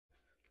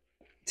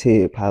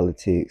TED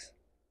Politics,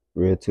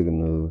 Real to the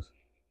News,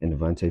 and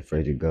Devontae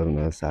Frazier,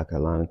 Governor of South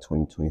Carolina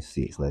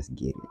 2026. Let's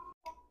get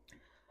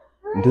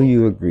it. Do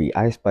you agree?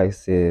 Ice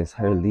Spice says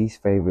her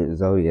least favorite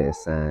zodiac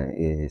sign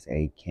is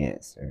a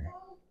Cancer.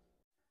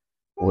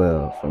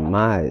 Well, from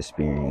my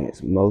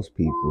experience, most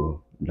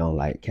people don't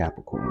like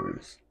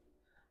Capricorns.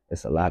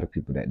 It's a lot of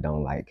people that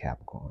don't like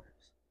Capricorns.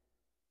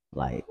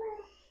 Like,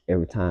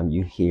 every time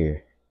you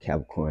hear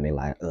Capricorn, they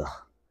like, ugh.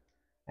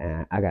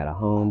 And I got a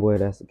homeboy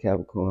that's a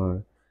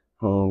Capricorn,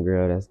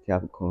 homegirl that's a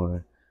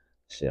Capricorn.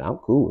 Shit, I'm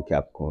cool with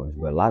Capricorns,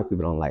 but a lot of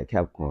people don't like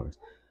Capricorns.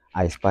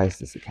 Ice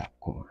Spice is a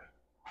Capricorn.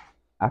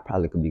 I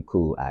probably could be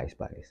cool with Ice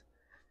Spice.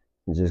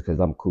 Just because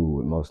I'm cool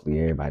with mostly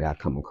everybody I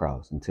come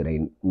across until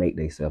they make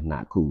themselves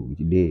not cool,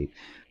 you dig?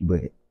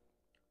 But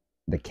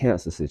the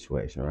Cancer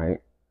situation, right?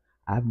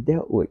 I've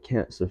dealt with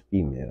Cancer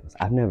females.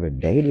 I've never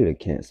dated a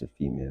Cancer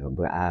female,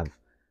 but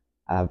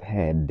I've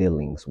had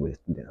dealings with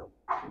them.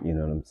 You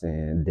know what I'm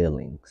saying?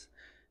 Dealings.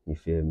 You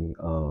feel me?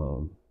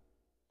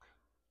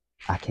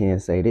 I can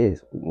say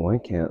this: one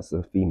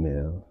Cancer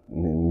female,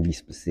 let me be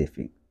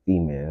specific,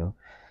 female.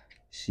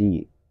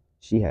 She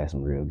she had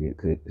some real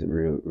good,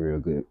 real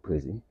good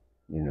pussy.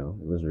 You know,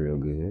 it was real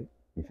good.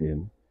 You feel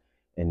me?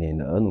 And then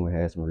the other one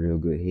had some real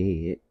good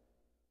head.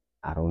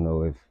 I don't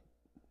know if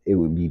it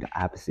would be the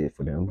opposite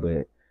for them,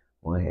 but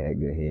one had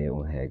good head,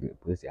 one had good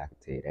pussy. I can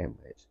tell you that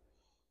much.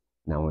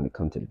 Now, when it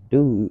comes to the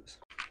dudes,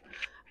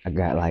 I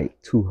got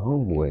like two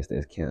homeboys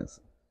that's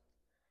Cancer.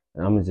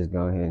 And I'm gonna just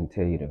go ahead and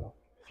tell you the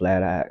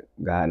flat out,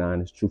 God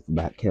honest truth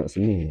about Cancer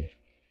men.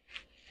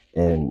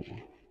 And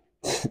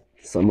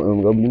some of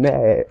them gonna be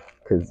mad,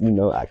 cause you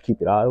know I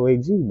keep it all the way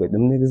G, but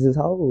them niggas is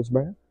hoes,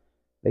 bro.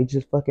 They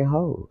just fucking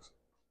hoes.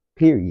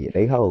 Period.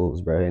 They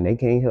hoes, bro, and they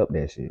can't help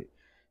that shit.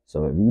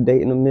 So if you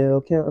dating a male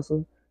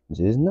Cancer,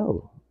 just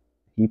know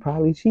he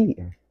probably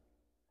cheating.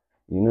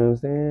 You know what I'm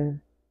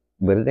saying?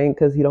 But it ain't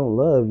cause he don't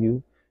love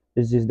you.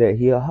 It's just that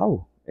he a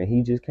hoe and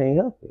he just can't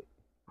help it.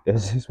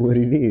 That's just what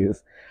it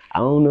is. I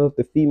don't know if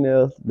the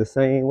females the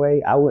same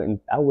way. I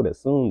would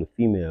assume the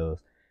females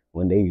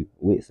when they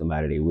with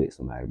somebody, they with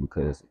somebody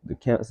because the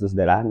Cancers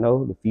that I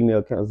know, the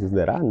female Cancers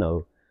that I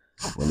know,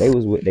 when they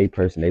was with their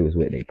person, they was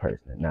with their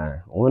person.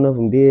 Now, one of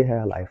them did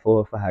have like 4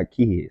 or 5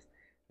 kids.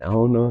 I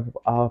don't know if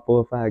all 4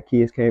 or 5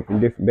 kids came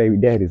from different baby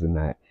daddies or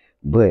not.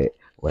 But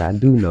what I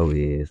do know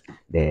is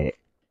that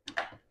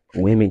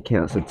women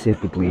Cancer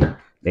typically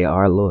they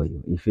are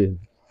loyal. You feel me?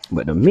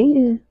 But the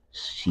men,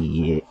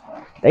 shit,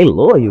 they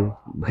loyal,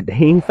 but they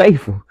ain't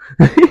faithful.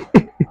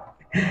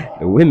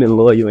 The women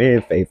loyal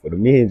and faithful. The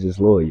men just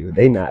loyal.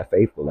 They not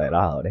faithful at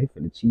all. They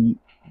finna cheat,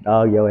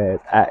 dog your ass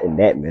out in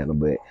that manner,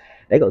 but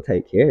they gonna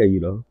take care of you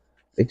though.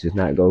 They just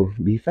not gonna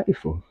be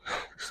faithful.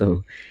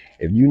 So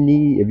if you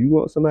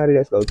want somebody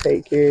that's gonna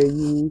take care of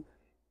you,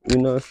 you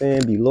know what I'm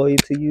saying, be loyal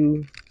to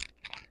you,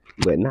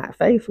 but not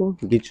faithful,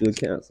 get you a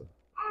Cancer.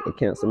 A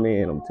Cancer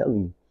man, I'm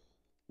telling you.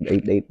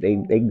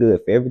 They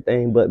good for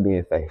everything but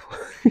being faithful.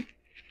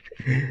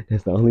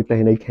 That's the only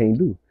thing they can't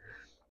do.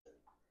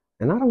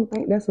 And I don't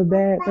think that's a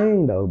bad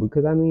thing though,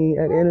 because I mean,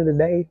 at the end of the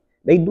day,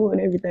 they doing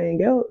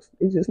everything else.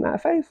 It's just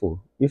not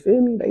faithful. You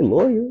feel me? They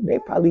loyal. They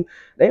probably,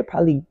 they'll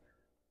probably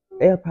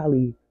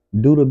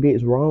do the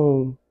bits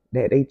wrong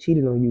that they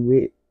cheated on you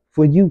with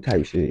for you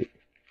type shit.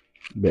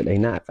 But they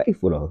not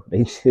faithful though.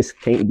 They just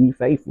can't be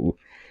faithful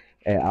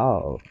at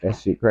all. That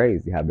shit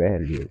crazy how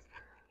bad it is.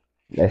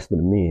 That's for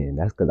the men.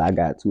 That's because I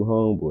got two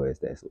homeboys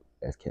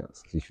that's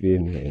Cancers. You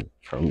feel me? And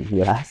from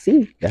what I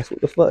see, that's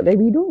what the fuck they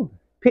be doing.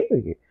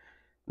 Period.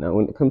 Now,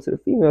 when it comes to the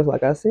females,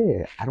 like I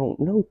said, I don't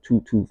know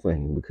too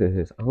funny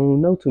because I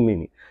don't know too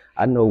many.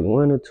 I know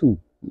one or two,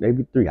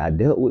 maybe three. I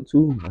dealt with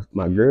two.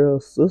 My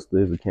girl's sister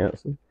is a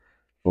Cancer.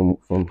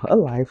 From her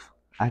life,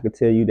 I could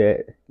tell you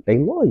that they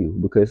loyal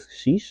because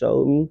she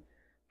showed me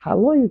how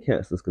loyal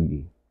Cancers could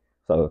be.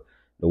 So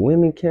the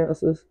women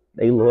Cancers,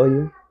 they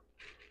loyal,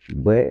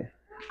 but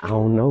I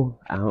don't know.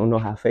 I don't know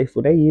how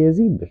faithful they is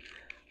either.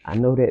 I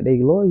know that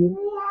they loyal.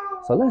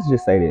 So let's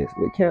just say this: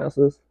 with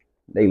Cancers,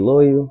 they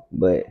loyal,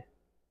 but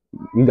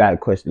you gotta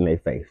question their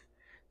faith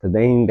because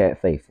they ain't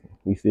that faithful.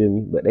 You feel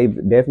me? But they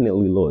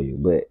definitely loyal.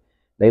 But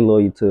they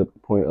loyal to the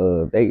point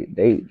of they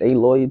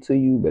loyal to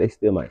you, but they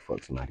still might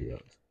fuck somebody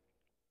else,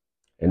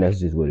 and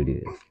that's just what it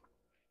is.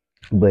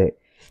 But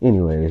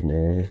anyways,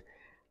 man,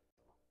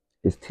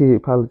 it's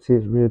TED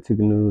Politics, Real to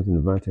the News,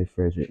 and Devontae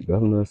Frederick,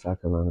 Governor of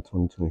South Carolina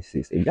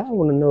 2026. If y'all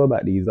want to know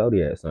about these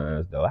zodiac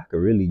signs, though, I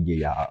could really give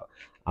y'all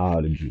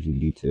all the juicy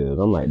details.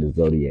 I'm like the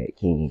Zodiac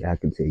King. I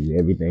can tell you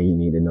everything you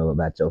need to know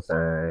about your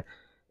sign,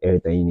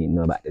 everything you need to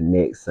know about the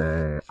next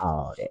sign,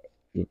 all that.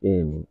 You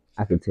feel me?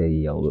 I could tell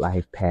you your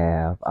life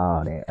path,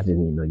 all that. I just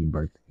need to know your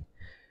birthday.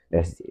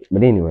 That's it.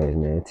 But anyways,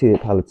 man,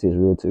 TED Politics,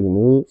 Real to the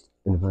News,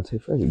 and Devontae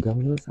Frederick,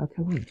 Governor of South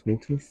Carolina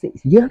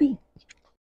 2026. Yummy!